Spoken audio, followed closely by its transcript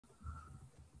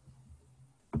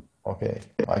Okay,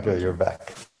 Michael, you're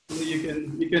back. You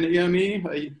can hear me.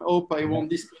 I hope I won't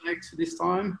disconnect this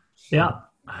time. Yeah.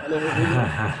 Hello,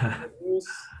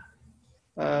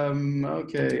 everyone.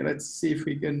 Okay, let's see if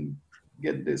we can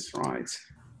get this right.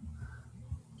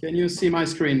 Can you see my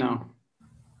screen now?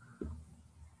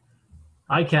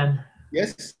 I can.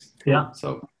 Yes. Cool. Yeah.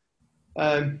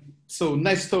 So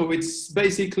NESTO, it's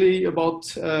basically about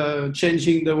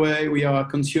changing the way we are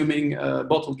consuming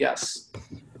bottled gas.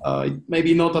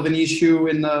 Maybe not of an issue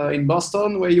in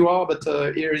Boston where you are, but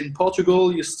here in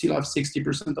Portugal, you still have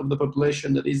 60% of the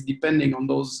population that is depending on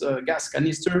those gas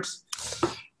canisters.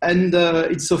 And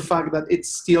it's a fact that it's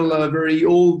still a very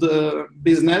old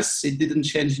business. It didn't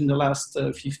change in the last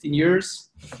 50 years,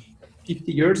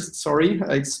 sorry.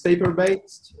 It's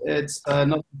paper-based. It's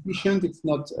not efficient. It's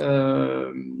not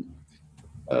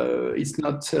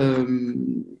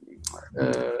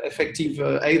effective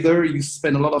either. You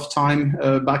spend a lot of time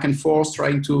back and forth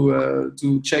trying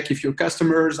to check if your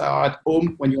customers are at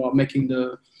home when you are making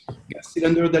the gas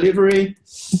cylinder delivery.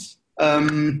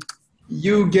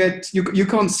 You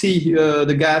can't see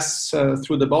the gas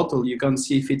through the bottle. You can't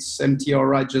see if it's empty or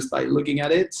right just by looking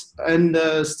at it. And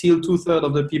still 2/3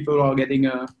 of the people are getting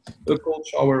a cold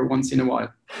shower once in a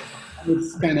while.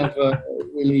 It's kind of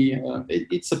really,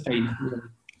 it's a pain. Really.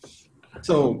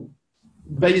 So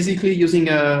basically using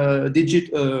a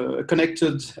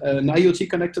connected, an IoT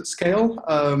connected scale,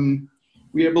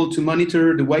 we're able to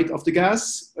monitor the weight of the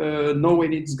gas, know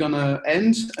when it's gonna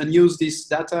end, and use this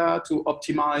data to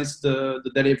optimize the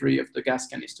delivery of the gas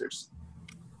canisters.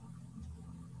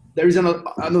 There is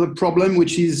another problem,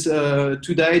 which is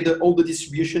today all the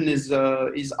distribution is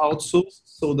outsourced,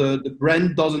 so the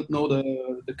brand doesn't know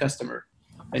the customer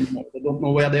anymore. They don't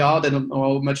know where they are. They don't know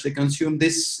how much they consume.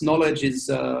 This knowledge is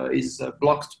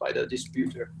blocked by the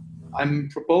distributor. I'm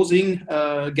proposing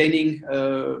gaining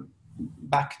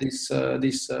back this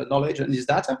knowledge and this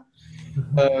data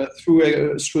through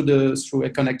a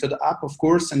connected app, of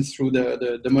course, and through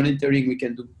the monitoring we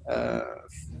can do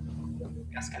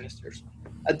gas canisters.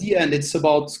 At the end, it's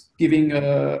about giving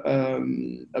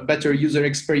a better user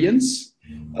experience,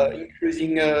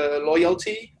 increasing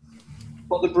loyalty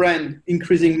for the brand,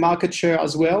 increasing market share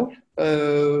as well,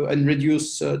 and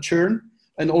reduce churn,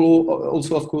 and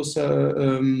also, of course,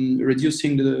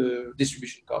 reducing the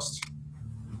distribution costs.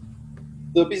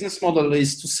 The business model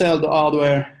is to sell the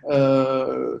hardware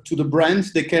to the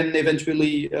brand. They can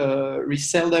eventually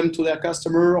resell them to their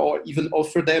customer or even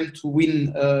offer them to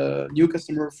win a new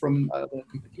customer from the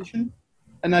competition.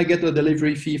 And I get a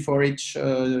delivery fee for each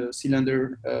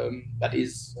cylinder that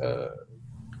is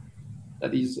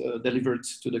delivered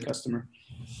to the customer.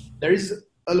 There is,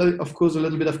 of course, a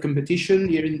little bit of competition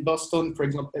here in Boston. For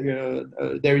example,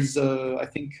 there is, I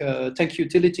think, Tank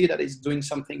Utility that is doing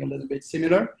something a little bit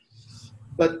similar.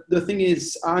 But the thing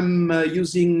is, I'm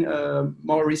using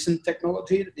more recent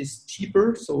technology that is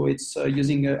cheaper. So it's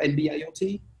using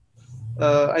NB-IoT.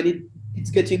 And it's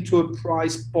getting to a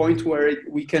price point where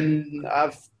we can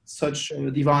have such a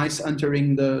device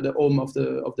entering the home of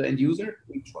the end user,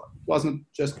 which wasn't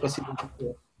just possible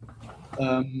before.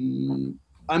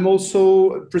 I'm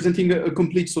also presenting a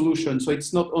complete solution. So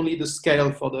it's not only the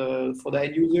scale for the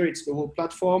end user, it's the whole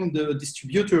platform. The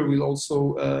distributor will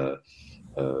also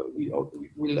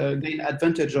will gain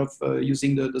advantage of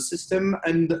using the system.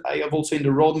 And I have also in the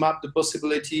roadmap the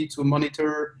possibility to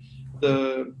monitor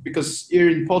because here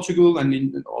in Portugal and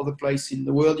in other places in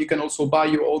the world, you can also buy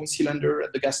your own cylinder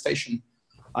at the gas station.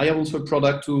 I have also a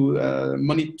product to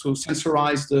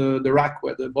sensorize the rack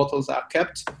where the bottles are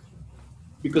kept,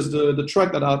 because the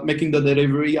truck that are making the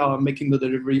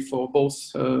delivery for both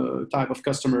type of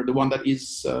customer, the one that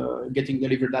is getting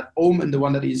delivered at home and the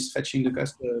one that is fetching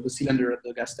the cylinder at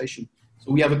the gas station.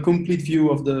 So we have a complete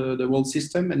view of the whole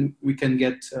system, and we can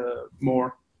get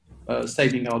more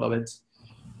saving out of it.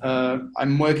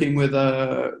 I'm working with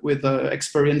a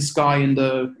experienced guy in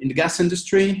the gas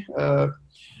industry,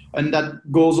 and that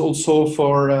goes also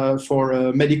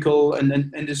for medical and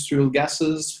industrial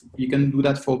gases. You can do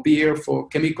that for beer, for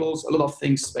chemicals, a lot of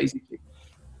things basically.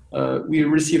 We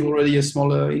received already a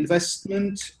smaller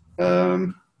investment.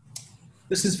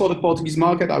 This is for the Portuguese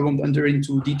market. I won't enter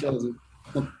into details.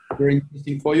 It's not very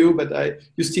interesting for you, but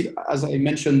you still, as I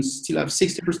mentioned, still have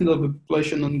 60% of the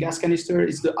population on gas canister.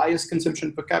 It's the highest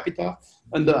consumption per capita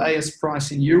and the highest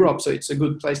price in Europe, so it's a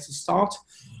good place to start.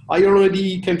 I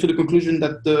already came to the conclusion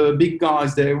that the big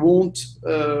guys, they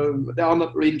are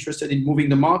not really interested in moving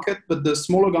the market, but the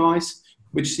smaller guys,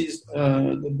 which is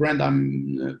the brand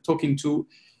I'm talking to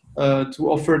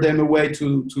offer them a way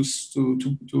to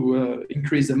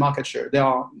increase the market share. They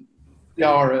are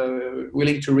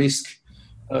willing to risk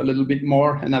a little bit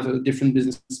more and have a different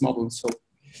business model. So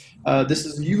this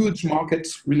is a huge market,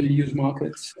 really huge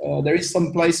market. There is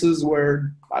some places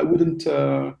where I wouldn't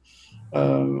go.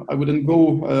 For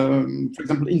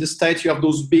example, in the States, you have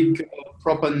those big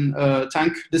propane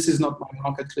tank. This is not my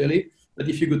market clearly, but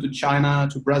if you go to China,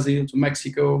 to Brazil, to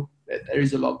Mexico, there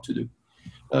is a lot to do.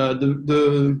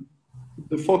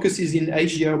 The focus is in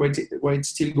Asia, where it's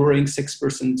still growing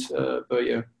 6% per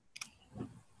year.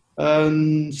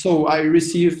 So I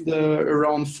received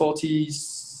around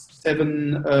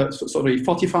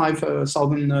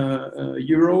 45,000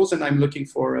 euros, and I'm looking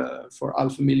for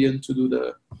 $500,000 to do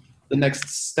the next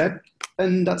step,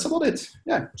 and that's about it.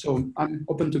 Yeah, so I'm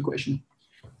open to question.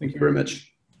 Thank you very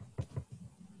much.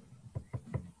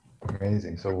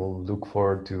 Amazing. So we'll look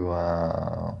forward to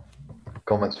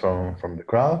comments from the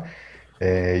crowd.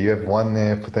 You have one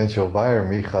potential buyer.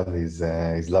 Michal is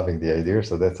loving the idea,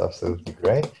 so that's absolutely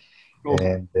great. Cool.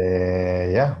 And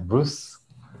yeah, Bruce.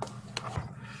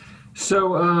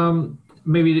 So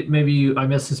maybe I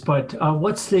missed this, but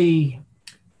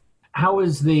how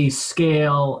is the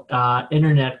scale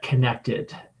internet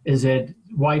connected? Is it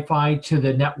Wi-Fi to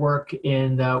the network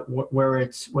in where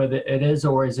it is,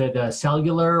 or is it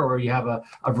cellular, or you have a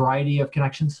variety of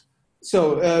connections?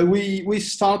 So we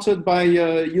started by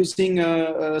using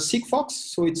Sigfox,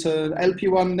 so it's an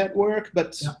LP1 network,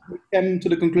 but we came to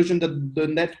the conclusion that the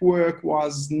network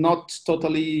was not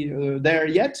totally there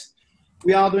yet.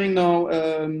 We are doing now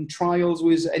trials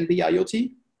with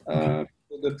NB-IoT.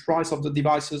 The price of the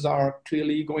devices are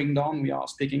clearly going down. We are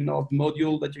speaking of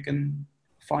module that you can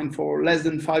find for less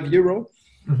than €5,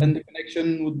 and the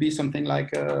connection would be something like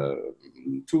 €2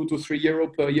 to €3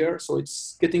 per year. So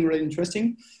it's getting really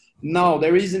interesting. Now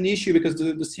there is an issue because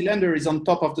the cylinder is on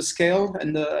top of the scale,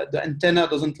 and the antenna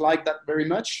doesn't like that very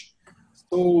much.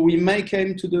 So we may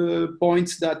came to the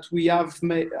point that we have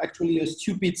actually a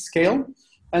stupid scale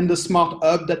and the smart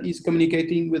hub that is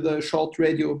communicating with a short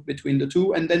radio between the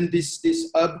two. And then this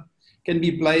hub can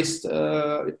be placed,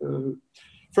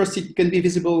 first it can be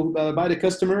visible by the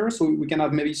customer. So we can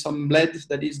have maybe some LED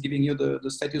that is giving you the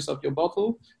status of your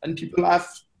bottle. And people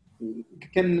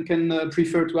can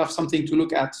prefer to have something to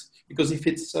look at, because if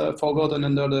it's forgotten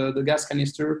under the gas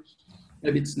canister,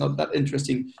 maybe it's not that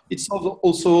interesting. It solves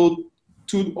also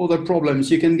two other problems.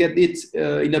 You can get it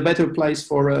in a better place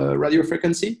for radio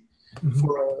frequency,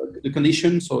 for the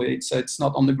condition. So it's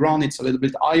not on the ground, it's a little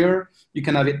bit higher. You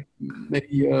can have it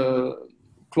maybe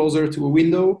closer to a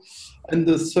window. And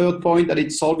the third point that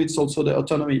it solves, it's also the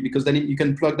autonomy, because then you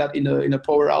can plug that in a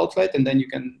power outlet, and then you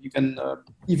can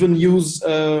even use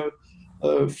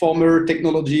former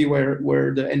technology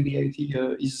where the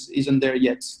NB-IoT isn't there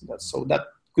yet. So that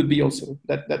could be also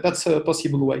that's a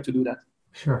possible way to do that.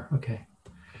 Sure. Okay.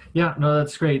 Yeah. No,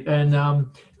 that's great. And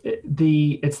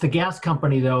it's the gas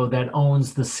company though that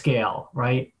owns the scale,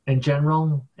 right? In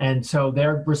general, and so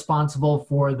they're responsible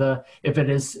for if it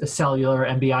is a cellular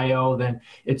NB-IO, then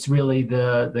it's really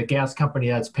the gas company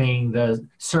that's paying the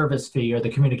service fee or the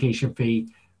communication fee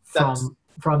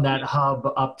from that hub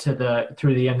up to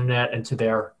through the internet and to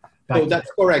their. Oh,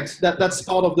 that's correct. That's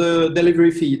part of the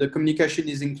delivery fee. The communication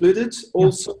is included.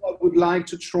 Also, I would like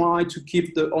to try to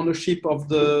keep the ownership of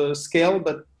the scale,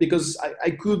 but because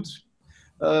I could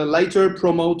later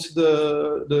promote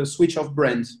the switch of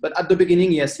brand. But at the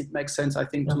beginning, yes, it makes sense, I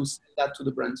think, to sell that to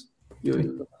the brand. You're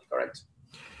correct.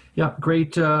 Yeah,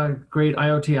 great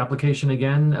IoT application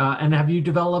again. And have you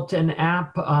developed an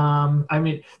app? I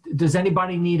mean, does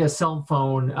anybody need a cell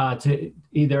phone to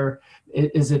either?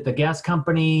 Is it the gas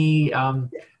company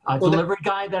delivery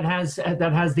guy that has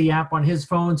the app on his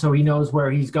phone, so he knows where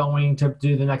he's going to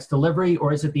do the next delivery,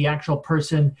 or is it the actual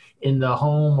person in the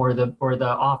home or the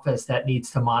office that needs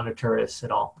to monitor this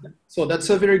at all? So that's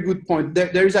a very good point.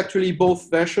 There is actually both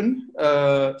version.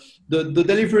 The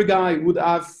delivery guy would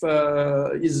have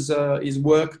his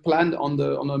work planned on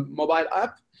a mobile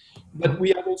app, but we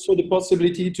have also the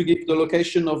possibility to give the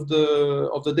location of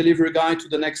the delivery guy to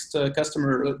the next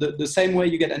customer. The same way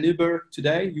you get an Uber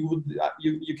today, you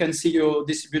can see your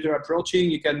distributor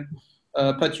approaching. You can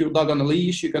put your dog on a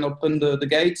leash. You can open the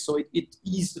gate, so it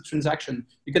eases the transaction.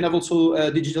 You can have also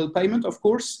digital payment, of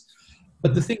course.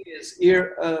 But the thing is,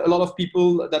 here a lot of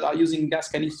people that are using gas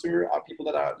canister are people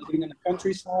that are living in the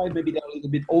countryside. Maybe they're a little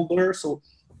bit older, so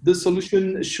the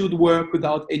solution should work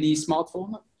without any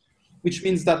smartphone. Which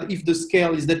means that if the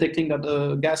scale is detecting that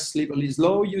the gas level is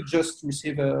low, you just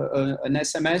receive an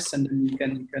SMS, and then you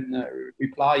can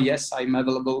reply, yes, I'm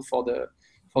available for the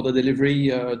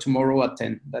delivery tomorrow at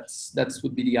 10. That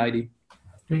would be the idea.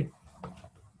 Great.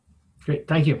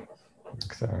 Thank you.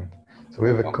 Excellent. So we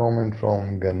have a comment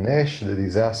from Ganesh that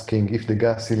is asking if the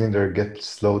gas cylinder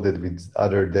gets loaded with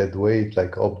other dead weight,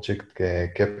 like object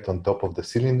kept on top of the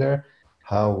cylinder,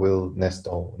 how will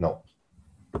NESTO know?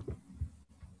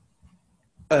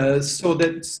 So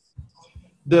that's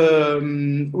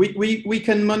we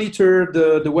can monitor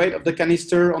the weight of the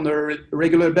canister on a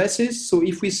regular basis. So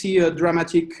if we see a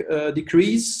dramatic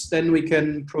decrease, then we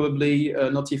can probably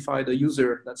notify the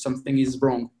user that something is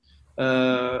wrong.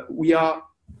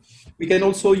 We can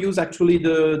also use actually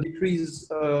the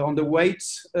decrease on the weight,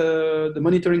 the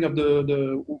monitoring of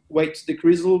the weight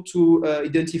decreasal to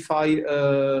identify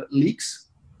leaks.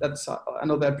 That's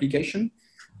another application.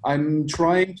 I'm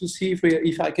trying to see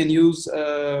if I can use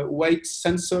weight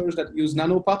sensors that use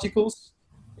nanoparticles,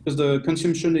 because the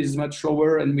consumption is much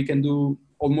lower and we can do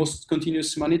almost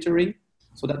continuous monitoring.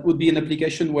 So that would be an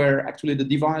application where actually the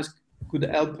device could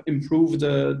help improve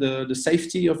the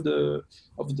safety of the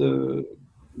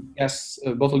gas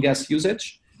bottle gas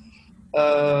usage.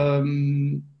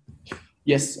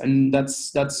 Yes, and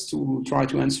that's to try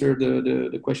to answer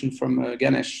the question from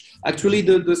Ganesh. Actually,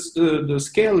 the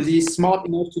scale is smart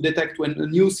enough to detect when a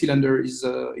new cylinder is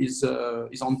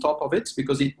on top of it,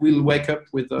 because it will wake up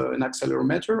with an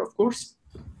accelerometer, of course.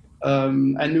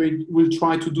 And we will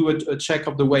try to do a check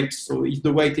of the weight. So if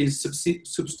the weight is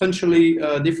substantially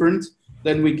different,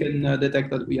 then we can detect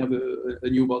that we have a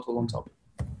new bottle on top.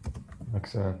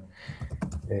 Excellent.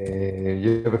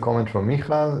 You have a comment from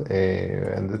Michal,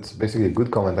 and it's basically a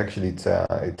good comment. Actually,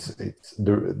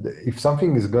 if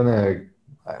something is gonna,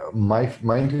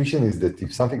 my intuition is that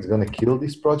if something's gonna kill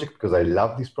this project, because I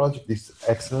love this project, this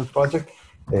excellent project.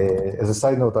 As a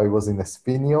side note, I was in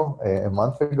Espinio a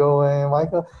month ago,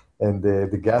 Michael, and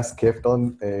the gas kept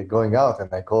on going out,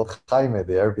 and I called Jaime,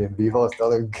 the Airbnb host,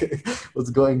 told him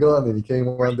what's going on, and he came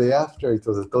one day after. It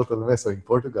was a total mess. So in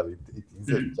Portugal, it is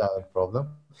a giant problem.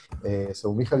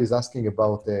 So Michal is asking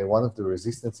about one of the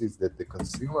resistances that the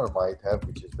consumer might have,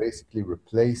 which is basically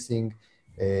replacing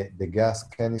the gas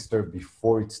canister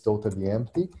before it's totally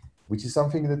empty, which is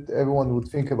something that everyone would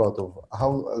think about of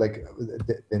how, like,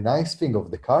 the nice thing of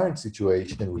the current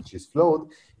situation, which is flowed,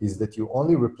 is that you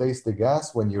only replace the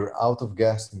gas when you're out of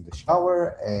gas in the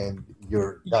shower and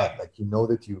you're done. Like, you know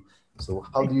that so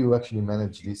how do you actually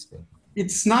manage this thing?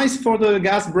 It's nice for the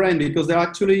gas brand, because they're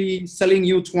actually selling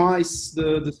you twice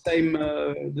the same,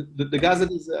 the gas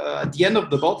that is at the end of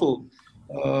the bottle.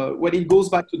 When it goes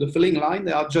back to the filling line,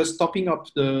 they are just topping up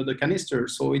the canister.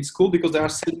 So it's cool because they are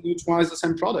selling you twice the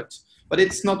same product. But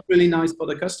it's not really nice for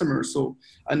the customer. So,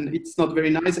 and it's not very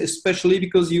nice, especially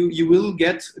because you will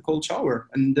get a cold shower.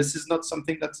 And this is not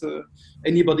something that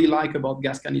anybody like about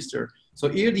gas canister. So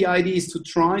here the idea is to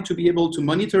try to be able to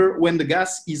monitor when the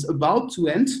gas is about to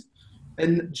end.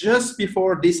 And just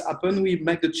before this happens, we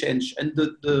make the change. And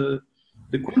the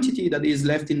quantity that is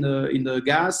left in the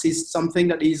gas is something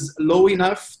that is low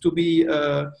enough to be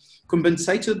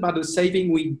compensated by the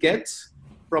saving we get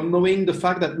from knowing the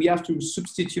fact that we have to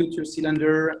substitute your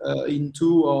cylinder in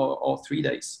 2 or 3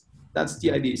 days. That's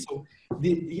the idea. So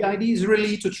the idea is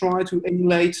really to try to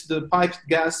emulate the piped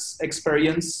gas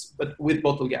experience, but with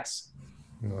bottle gas.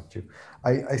 Got you.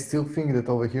 I still think that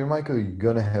over here, Michael, you're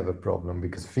gonna have a problem,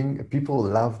 because people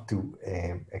love to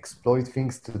exploit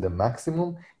things to the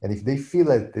maximum, and if they feel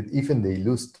like that even they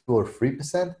lose 2 or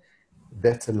 3%,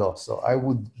 that's a loss. So I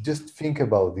would just think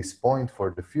about this point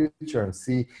for the future and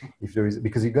see if there is,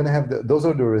 because you're gonna have those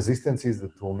are the resistances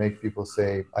that will make people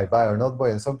say I buy or not buy,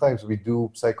 and sometimes we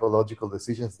do psychological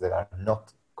decisions that are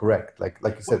not correct. Like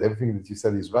you said, everything that you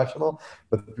said is rational,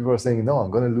 but people are saying, no, I'm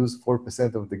going to lose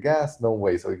 4% of the gas. No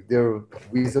way. So if there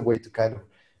is a way to kind of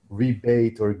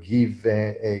rebate or give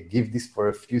this for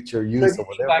a future use or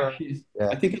whatever. Yeah.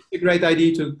 I think it's a great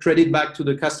idea to credit back to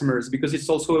the customers, because it's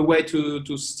also a way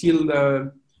to still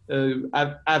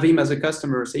have him as a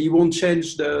customer. So he won't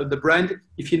change the brand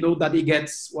if you know that he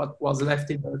gets what was left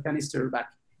in the canister back.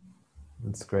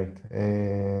 That's great.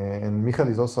 And Michal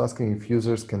is also asking if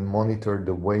users can monitor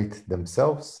the weight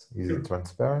themselves. Is it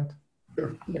transparent?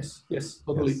 Sure. Yes,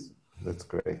 totally. Yes, that's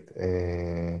great.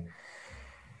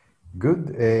 Good.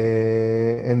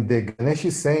 And Ganesh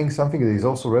is saying something that is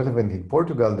also relevant in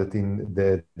Portugal, that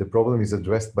the problem is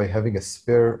addressed by having a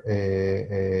spare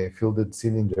filled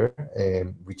cylinder,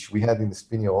 which we had in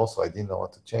Espinio also. I didn't know how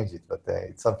to change it, but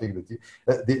it's something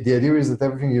that the idea is that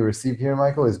everything you receive here,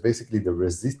 Michael, is basically the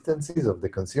resistances of the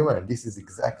consumer, and this is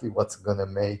exactly what's going to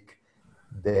make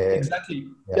Exactly.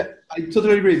 Yeah, I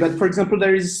totally agree. But for example,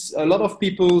 there is a lot of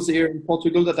people here in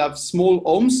Portugal that have small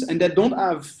homes and that don't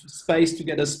have space to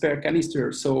get a spare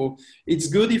canister. So it's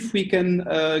good if we can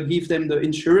give them the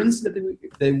insurance that they will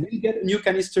get a new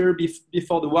canister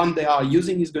before the one they are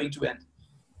using is going to end.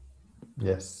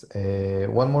 Yes.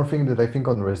 One more thing that I think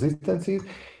on resistances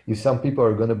is some people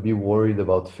are going to be worried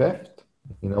about theft.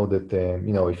 You know that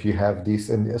if you have this,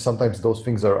 and sometimes those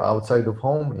things are outside of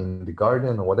home in the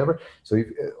garden or whatever. So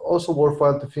also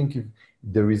worthwhile to think if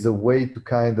there is a way to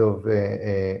kind of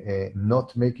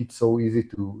not make it so easy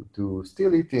to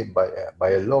steal it by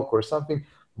a lock or something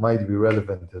might be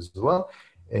relevant as well.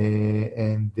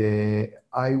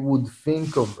 I would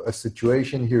think of a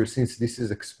situation here, since this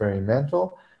is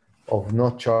experimental, of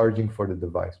not charging for the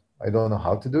device. I don't know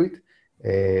how to do it,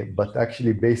 but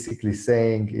actually basically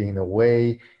saying in a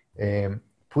way,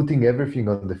 putting everything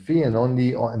on the fee and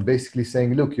and basically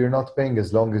saying, look, you're not paying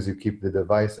as long as you keep the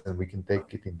device and we can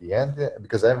take it in the end.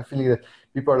 Because I have a feeling that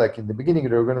people are like, in the beginning,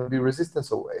 they're going to be resistant.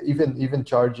 So even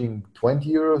charging 20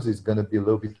 euros is going to be a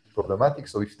little bit problematic.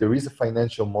 So if there is a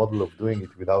financial model of doing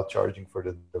it without charging for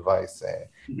the device,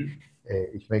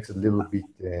 it makes a little bit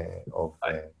of...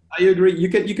 I agree. You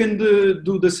can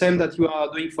do the same that you are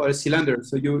doing for a cylinder.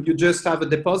 So you just have a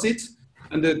deposit,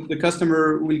 and the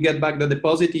customer will get back the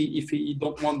deposit if he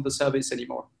don't want the service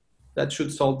anymore. That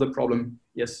should solve the problem.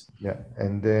 Yes. Yeah,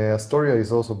 and Astoria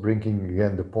is also bringing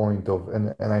again the point of,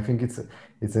 and I think it's an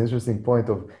interesting point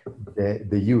of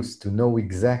the use, to know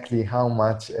exactly how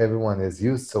much everyone has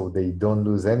used so they don't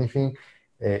lose anything.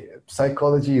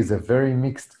 Psychology is a very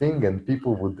mixed thing, and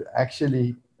people would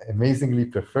actually amazingly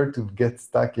prefer to get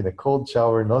stuck in a cold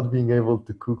shower, not being able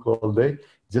to cook all day,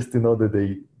 just to know that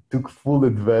they took full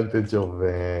advantage of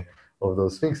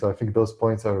those things. So I think those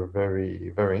points are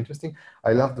very, very interesting.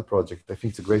 I love the project. I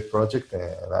think it's a great project,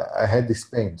 and I had this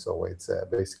pain, so it's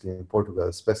basically in Portugal,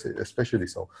 especially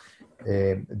so.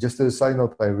 Just as a side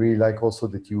note, I really like also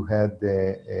that you had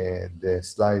the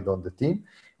slide on the team,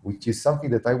 which is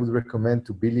something that I would recommend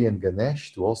to Billy and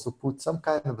Ganesh to also put some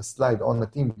kind of a slide on the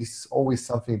team. This is always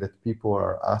something that people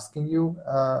are asking you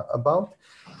about.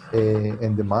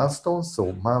 And the milestones.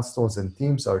 So milestones and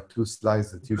teams are two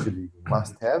slides that usually you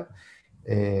must have.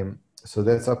 So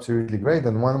that's absolutely great.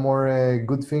 And one more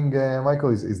good thing,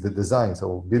 Michael, is the design.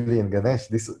 So Billy and Ganesh,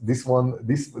 this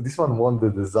one won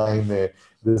the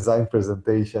design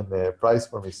presentation prize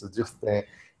for me. So just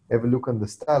have a look on the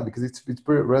style, because it's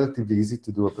relatively easy to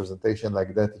do a presentation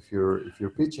like that if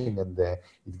you're pitching, and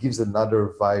it gives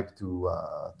another vibe to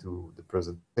the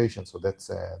presentation. So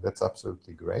that's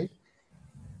absolutely great.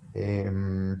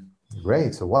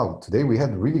 Great. So wow, today we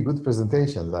had really good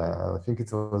presentations. I think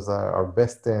it was our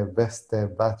best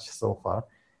batch so far.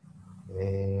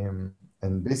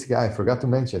 And basically, I forgot to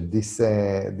mention this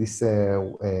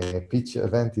pitch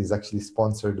event is actually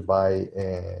sponsored by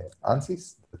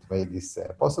ANSYS that made this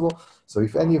possible. So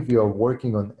if any of you are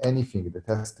working on anything that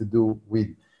has to do with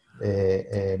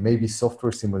maybe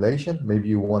software simulation, maybe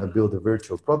you want to build a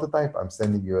virtual prototype, I'm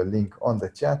sending you a link on the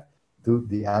chat to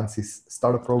the ANSYS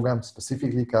startup program,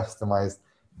 specifically customized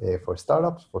for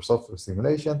startups, for software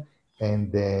simulation,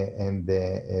 and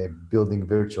building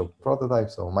virtual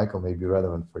prototypes. So Michael may be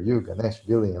relevant for you, Ganesh,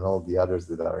 Billy, and all the others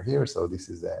that are here. So this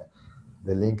is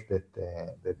the link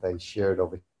that I shared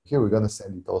over here. We're going to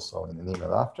send it also in an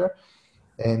email after.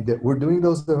 And we're doing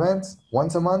those events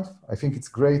once a month. I think it's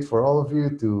great for all of you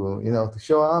to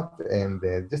show up and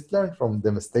just learn from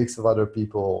the mistakes of other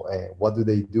people, what do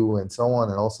they do, and so on,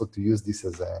 and also to use this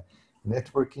as a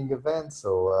networking event.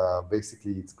 So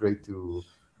basically, it's great to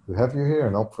have you here,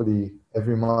 and hopefully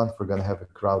every month we're going to have a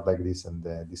crowd like this and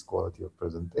this quality of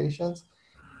presentations.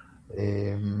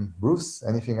 Bruce,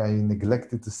 anything I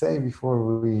neglected to say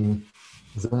before we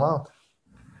zoom out?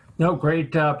 No,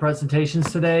 great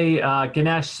presentations today.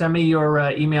 Ganesh, send me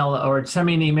your email, or send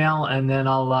me an email, and then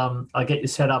I'll get you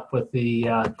set up with the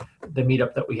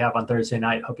meetup that we have on Thursday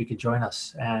night. Hope you could join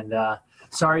us. And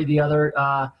sorry, the other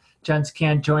gents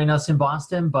can't join us in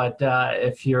Boston, but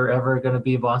if you're ever going to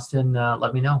be in Boston,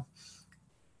 let me know.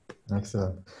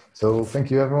 Excellent. So thank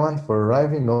you everyone for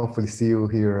arriving. Hopefully see you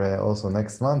here also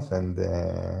next month, and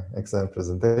excellent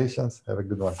presentations. Have a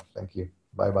good one. Thank you.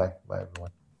 Bye-bye. Bye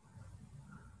everyone.